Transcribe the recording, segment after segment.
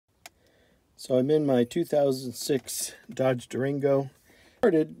So I'm in my 2006 Dodge Durango.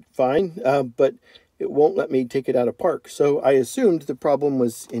 Started fine, but it won't let me take it out of park. So I assumed the problem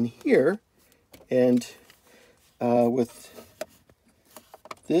was in here, and with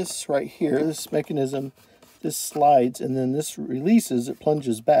this right here, this mechanism, this slides and then this releases, it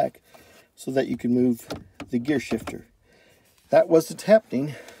plunges back so that you can move the gear shifter. That wasn't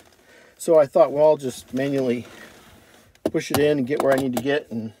happening, so I thought, well, I'll just manually push it in and get where I need to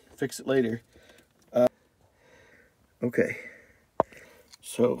get and fix it later. Okay,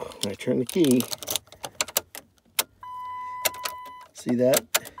 so when I turn the key, see that?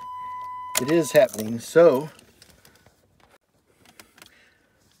 It is happening. So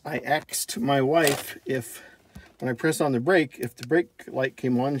I asked my wife if, when I press on the brake, if the brake light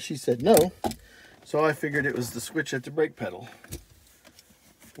came on, and she said no. So I figured it was the switch at the brake pedal,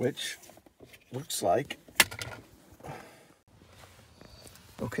 which looks like,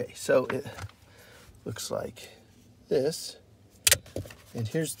 okay, so it looks like this. And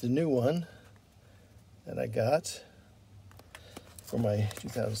here's the new one that I got for my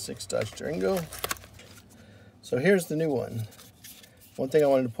 2006 Dodge Durango. So here's the new one. One thing I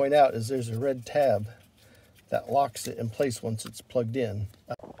wanted to point out is there's a red tab that locks it in place once it's plugged in.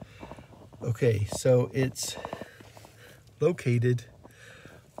 Okay, so it's located,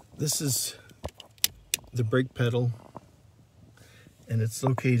 this is the brake pedal, and it's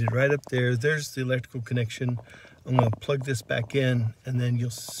located right up there. There's the electrical connection. I'm going to plug this back in, and then you'll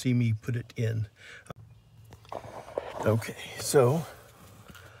see me put it in. Okay, so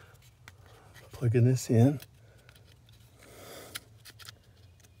plugging this in.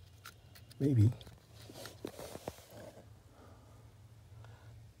 Maybe.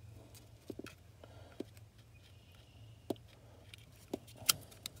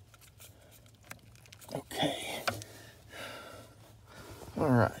 Okay. All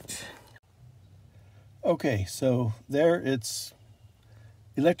right. Okay, so there it's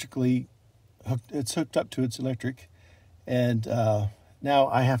electrically hooked, it's hooked up to its electric, and now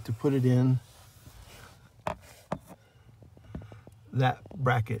I have to put it in that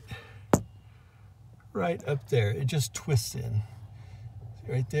bracket right up there. It just twists in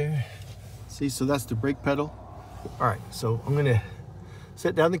right there. See, so that's the brake pedal. All right, so I'm gonna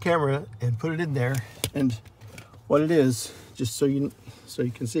set down the camera and put it in there, and what it is, just so you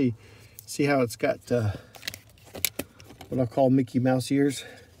can see how it's got what I'll call Mickey Mouse ears.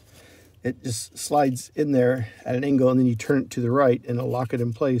 It just slides in there at an angle, and then you turn it to the right and it'll lock it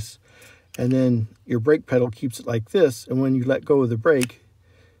in place. And then your brake pedal keeps it like this, and when you let go of the brake,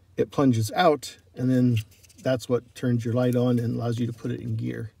 it plunges out, and then that's what turns your light on and allows you to put it in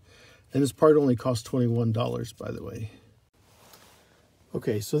gear. And this part only costs $21, by the way.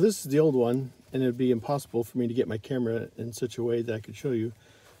 Okay, so this is the old one, and it would be impossible for me to get my camera in such a way that I could show you.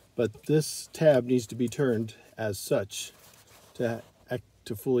 But this tab needs to be turned as such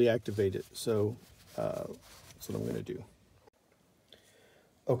to fully activate it. So that's what I'm going to do.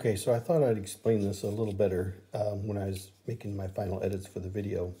 Okay, so I thought I'd explain this a little better when I was making my final edits for the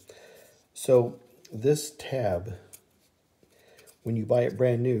video. So this tab, when you buy it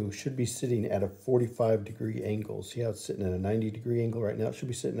brand new, should be sitting at a 45-degree angle. See how it's sitting at a 90-degree angle right now? It should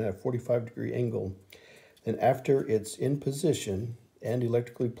be sitting at a 45-degree angle. And after it's in position and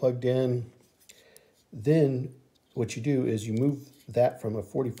electrically plugged in, then what you do is you move that from a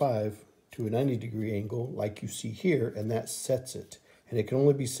 45 to a 90-degree angle like you see here, and that sets it. And it can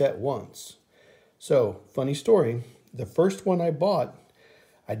only be set once. So, funny story, the first one I bought,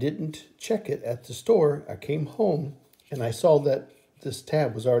 I didn't check it at the store. I came home and I saw that this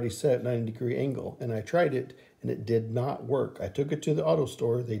tab was already set at 90-degree angle, and I tried it and it did not work. I took it to the auto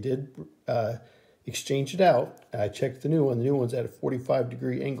store. They did exchange it out. I checked the new one. The new one's at a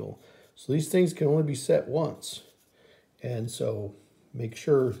 45-degree angle. So these things can only be set once. And so make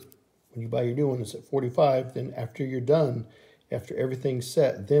sure when you buy your new one, it's at 45. Then after you're done, after everything's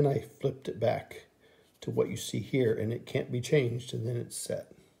set, then I flipped it back to what you see here, and it can't be changed, and then it's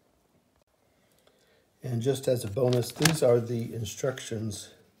set. And just as a bonus, these are the instructions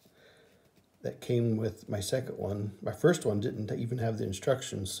that came with my second one. My first one didn't even have the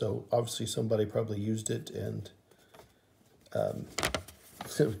instructions, so obviously somebody probably used it and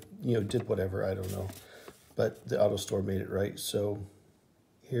you know, did whatever, I don't know. But the auto store made it right. So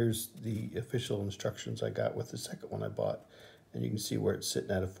here's the official instructions I got with the second one I bought. And you can see where it's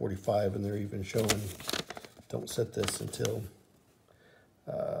sitting at a 45, and they're even showing don't set this until,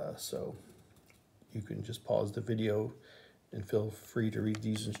 so you can just pause the video and feel free to read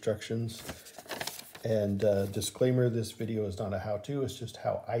these instructions. And disclaimer, this video is not a how-to, it's just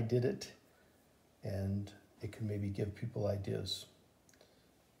how I did it, and it can maybe give people ideas.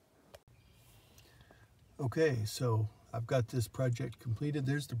 Okay, so I've got this project completed.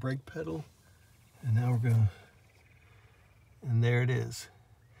 There's the brake pedal, and now we're gonna, and there it is.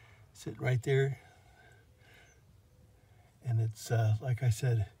 Sit right there. And it's, like I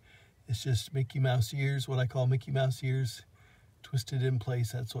said, it's just Mickey Mouse ears, what I call Mickey Mouse ears, twisted in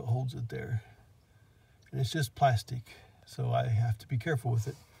place. That's what holds it there. And it's just plastic, so I have to be careful with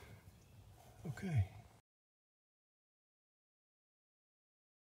it. Okay.